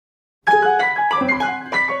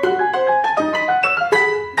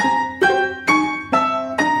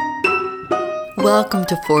Welcome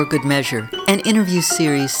to For Good Measure, an interview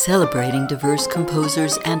series celebrating diverse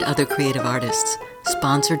composers and other creative artists,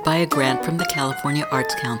 sponsored by a grant from the California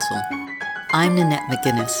Arts Council. I'm Nanette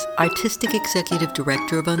McGinnis, Artistic Executive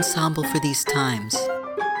Director of Ensemble for These Times.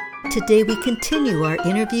 Today we continue our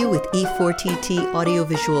interview with E4TT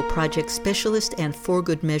Audiovisual Project Specialist and For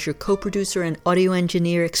Good Measure co-producer and audio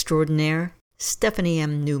engineer extraordinaire, Stephanie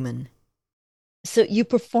M. Neumann. So you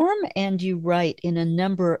perform and you write in a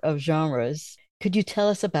number of genres. Could you tell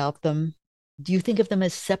us about them? Do you think of them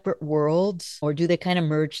as separate worlds, or do they kind of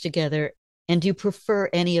merge together? And do you prefer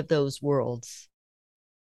any of those worlds?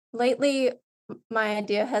 Lately, my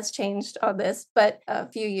idea has changed on this, but a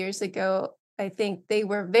few years ago, I think they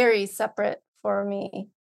were very separate for me.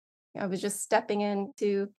 I was just stepping in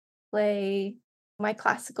to play my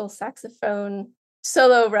classical saxophone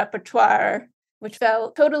solo repertoire, which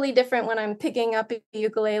felt totally different when I'm picking up a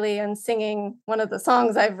ukulele and singing one of the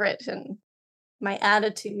songs I've written. My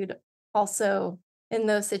attitude also in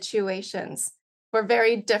those situations were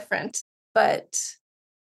very different. But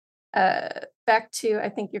back to, I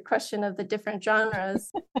think, your question of the different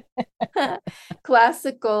genres.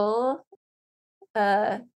 Classical,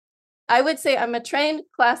 I would say I'm a trained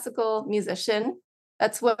classical musician.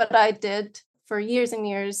 That's what I did for years and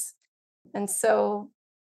years. And so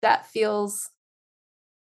that feels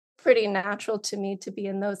pretty natural to me to be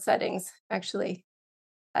in those settings, actually.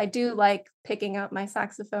 I do like picking up my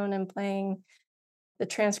saxophone and playing the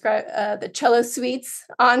cello suites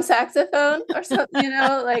on saxophone or something,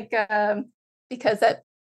 because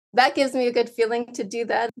that gives me a good feeling to do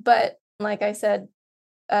that. But like I said,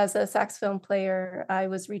 as a saxophone player, I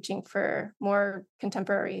was reaching for more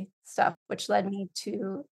contemporary stuff, which led me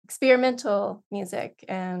to experimental music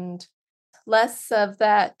and less of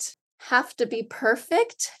that have to be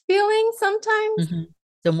perfect feeling sometimes. Mm-hmm.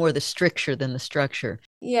 So more the stricture than the structure.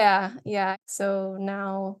 Yeah. So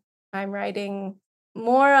now I'm writing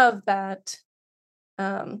more of that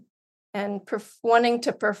and wanting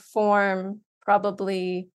to perform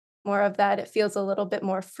probably more of that. It feels a little bit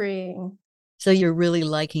more freeing. So you're really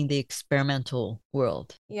liking the experimental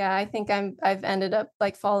world. Yeah, I think I've ended up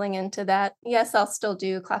like falling into that. Yes, I'll still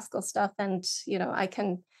do classical stuff and, I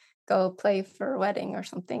can go play for a wedding or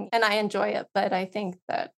something and I enjoy it. But I think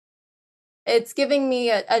that it's giving me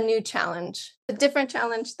a new challenge, a different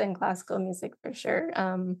challenge than classical music for sure.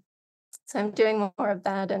 So I'm doing more of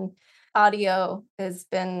that. And audio has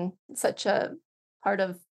been such a part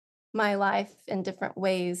of my life in different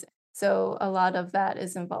ways. So a lot of that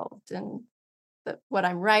is involved in what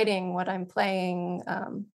I'm writing, what I'm playing,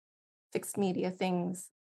 fixed media things.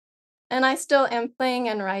 And I still am playing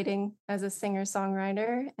and writing as a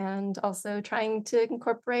singer-songwriter and also trying to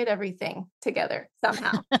incorporate everything together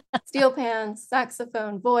somehow. Steel pans,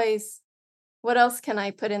 saxophone, voice. What else can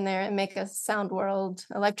I put in there and make a sound world?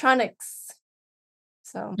 Electronics.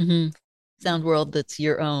 So sound world that's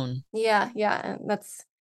your own. Yeah. And that's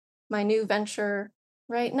my new venture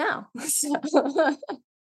right now.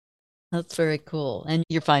 That's very cool. And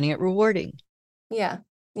you're finding it rewarding. Yeah.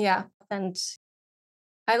 And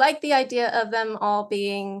I like the idea of them all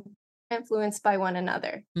being influenced by one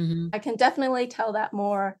another. Mm-hmm. I can definitely tell that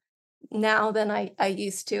more now than I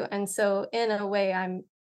used to. And so in a way,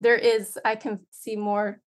 I can see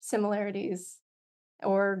more similarities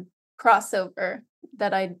or crossover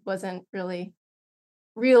that I wasn't really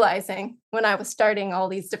realizing when I was starting all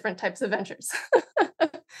these different types of ventures.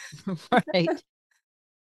 Right.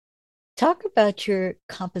 Talk about your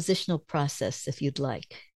compositional process, if you'd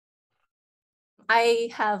like. I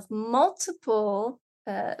have multiple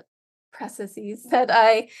processes that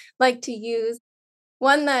I like to use.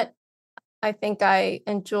 One that I think I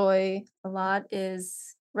enjoy a lot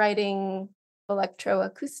is writing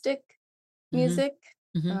electroacoustic music,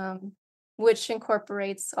 which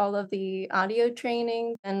incorporates all of the audio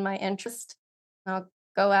training and my interest. I'll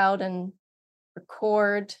go out and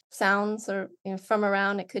record sounds or from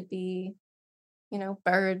around. It could be,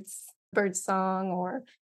 bird song or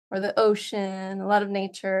the ocean, a lot of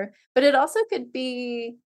nature. But it also could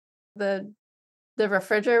be the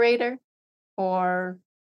refrigerator or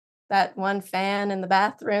that one fan in the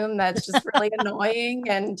bathroom that's just really annoying.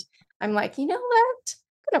 And I'm like, you know what?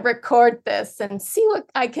 I'm going to record this and see what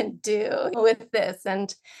I can do with this.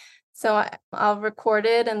 And so I'll record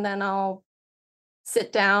it and then I'll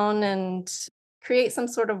sit down and create some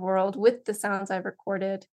sort of world with the sounds I've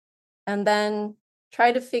recorded and then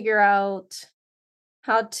try to figure out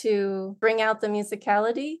how to bring out the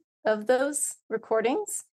musicality of those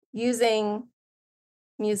recordings using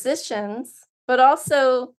musicians, but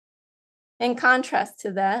also in contrast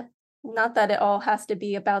to that, not that it all has to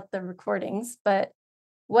be about the recordings, but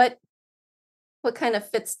what what kind of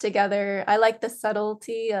fits together. I like the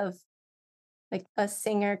subtlety of like a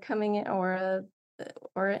singer coming in or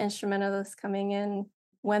an instrumentalist coming in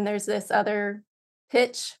when there's this other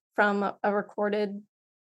pitch from a recorded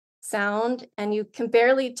sound and you can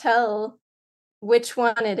barely tell which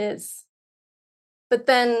one it is. But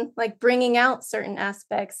then like bringing out certain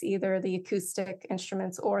aspects, either the acoustic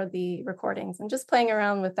instruments or the recordings, and just playing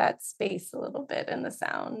around with that space a little bit in the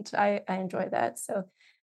sound. I enjoy that. So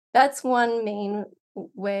that's one main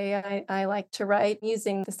way I like to write,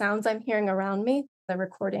 using the sounds I'm hearing around me, the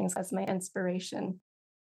recordings as my inspiration.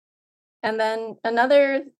 And then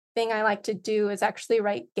another thing I like to do is actually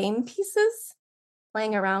write game pieces,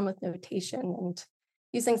 playing around with notation and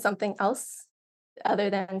using something else other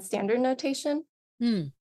than standard notation.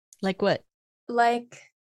 Like what? Like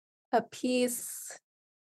a piece,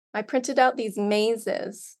 I printed out these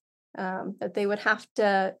mazes that they would have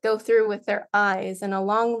to go through with their eyes. And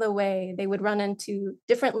along the way, they would run into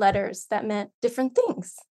different letters that meant different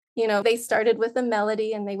things. You know, they started with a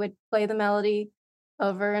melody and they would play the melody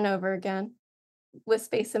over and over again with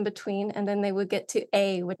space in between. And then they would get to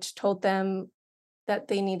A, which told them that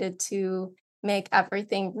they needed to make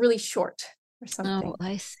everything really short or something. Oh,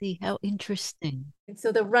 I see. How interesting.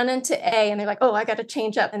 So they'll run into A and they're like, oh, I got to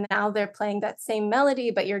change up. And now they're playing that same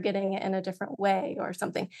melody, but you're getting it in a different way or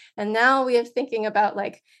something. And now we are thinking about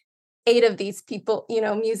like 8 of these people, you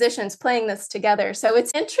know, musicians playing this together. So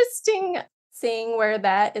it's interesting seeing where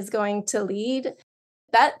that is going to lead.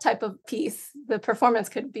 That type of piece, the performance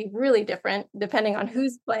could be really different depending on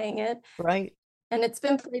who's playing it. Right. And it's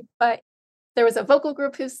been played by, there was a vocal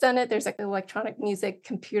group who's done it. There's like an electronic music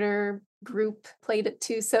computer group played it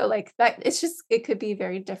too. So like that, it's just, it could be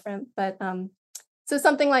very different. But so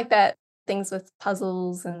something like that, things with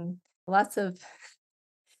puzzles and lots of,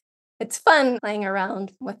 it's fun playing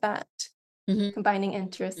around with that, combining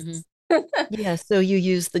interests. Yeah. So you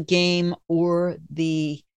use the game or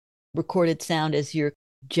the recorded sound as your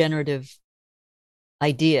generative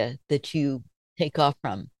idea that you take off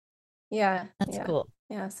from. Yeah. That's cool.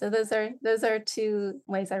 Yeah, so those are 2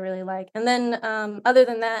 ways I really like. And then other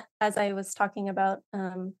than that, as I was talking about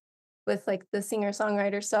with like the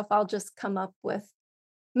singer-songwriter stuff, I'll just come up with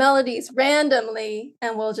melodies randomly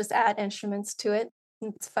and we'll just add instruments to it.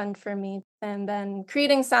 It's fun for me. And then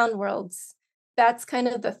creating sound worlds. That's kind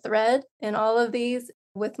of the thread in all of these,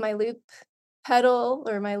 with my loop pedal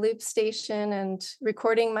or my loop station and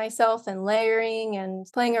recording myself and layering and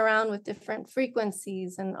playing around with different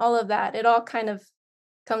frequencies and all of that. It all kind of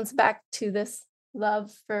comes back to this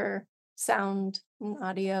love for sound and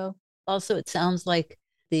audio. Also, it sounds like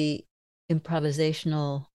the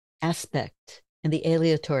improvisational aspect and the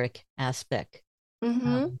aleatoric aspect,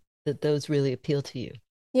 that those really appeal to you.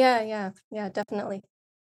 Yeah, definitely.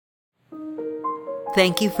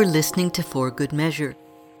 Thank you for listening to For Good Measure.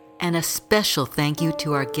 And a special thank you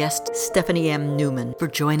to our guest, Stephanie M. Neumann, for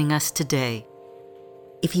joining us today.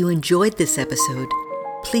 If you enjoyed this episode,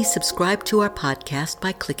 please subscribe to our podcast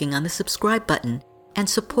by clicking on the subscribe button and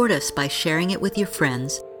support us by sharing it with your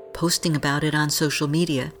friends, posting about it on social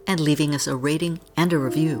media, and leaving us a rating and a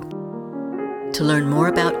review. To learn more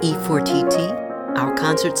about E4TT, our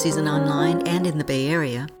concert season online and in the Bay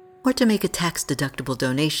Area, or to make a tax-deductible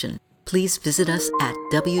donation, please visit us at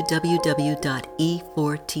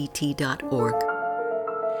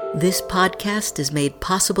www.e4tt.org. This podcast is made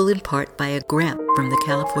possible in part by a grant from the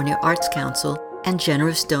California Arts Council and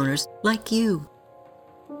generous donors like you.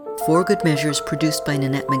 For Good Measure is produced by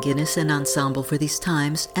Nanette McGuinness and Ensemble for These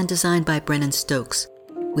Times and designed by Brennan Stokes,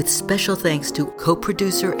 with special thanks to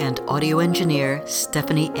co-producer and audio engineer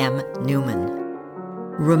Stephanie M. Neumann.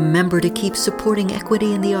 Remember to keep supporting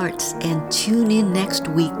equity in the arts and tune in next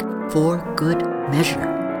week for Good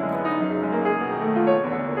Measure.